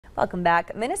Welcome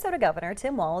back. Minnesota Governor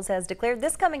Tim Walz has declared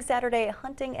this coming Saturday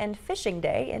Hunting and Fishing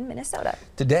Day in Minnesota.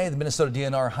 Today, the Minnesota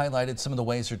DNR highlighted some of the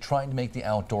ways they're trying to make the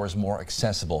outdoors more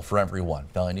accessible for everyone.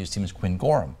 Valley News Team's Quinn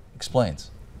Gorham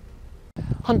explains.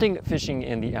 Hunting, fishing,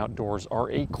 and the outdoors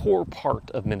are a core part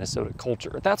of Minnesota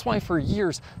culture. That's why for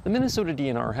years, the Minnesota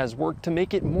DNR has worked to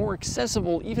make it more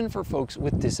accessible even for folks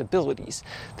with disabilities.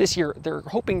 This year, they're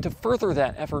hoping to further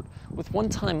that effort with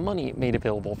one-time money made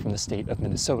available from the state of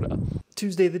Minnesota.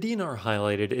 Tuesday, the DNR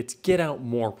highlighted its Get Out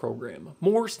More program.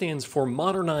 MORE stands for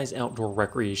Modernize Outdoor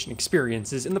Recreation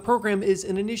Experiences, and the program is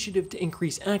an initiative to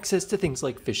increase access to things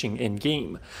like fishing and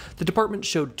game. The department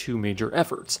showed two major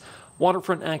efforts: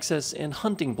 waterfront access and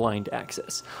hunting blind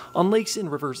access. On lakes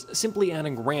and rivers, simply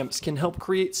adding ramps can help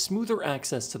create smoother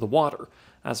access to the water.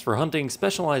 As for hunting,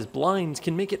 specialized blinds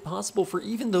can make it possible for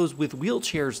even those with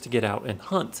wheelchairs to get out and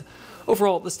hunt.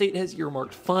 Overall, the state has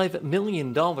earmarked $5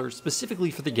 million specifically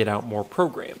for the Get Out More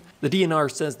program. The DNR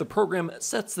says the program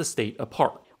sets the state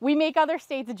apart. We make other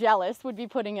states jealous, would be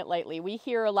putting it lightly. We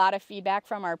hear a lot of feedback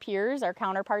from our peers, our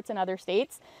counterparts in other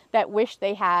states, that wish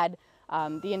they had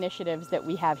the initiatives that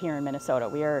we have here in Minnesota.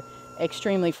 We are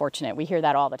extremely fortunate. We hear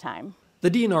that all the time. The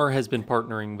DNR has been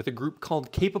partnering with a group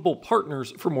called Capable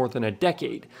Partners for more than a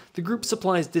decade. The group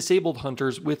supplies disabled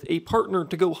hunters with a partner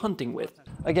to go hunting with.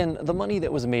 Again, the money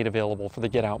that was made available for the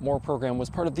Get Out More program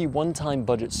was part of the one-time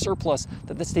budget surplus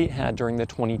that the state had during the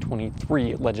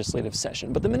 2023 legislative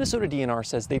session. But the Minnesota DNR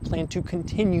says they plan to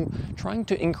continue trying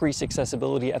to increase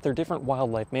accessibility at their different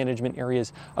wildlife management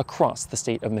areas across the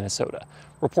state of Minnesota.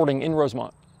 Reporting in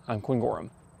Rosemont, I'm Quinn Gorham.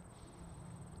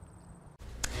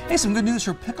 Hey, some good news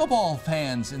for pickleball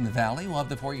fans in the Valley. We'll have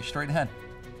that for you straight ahead.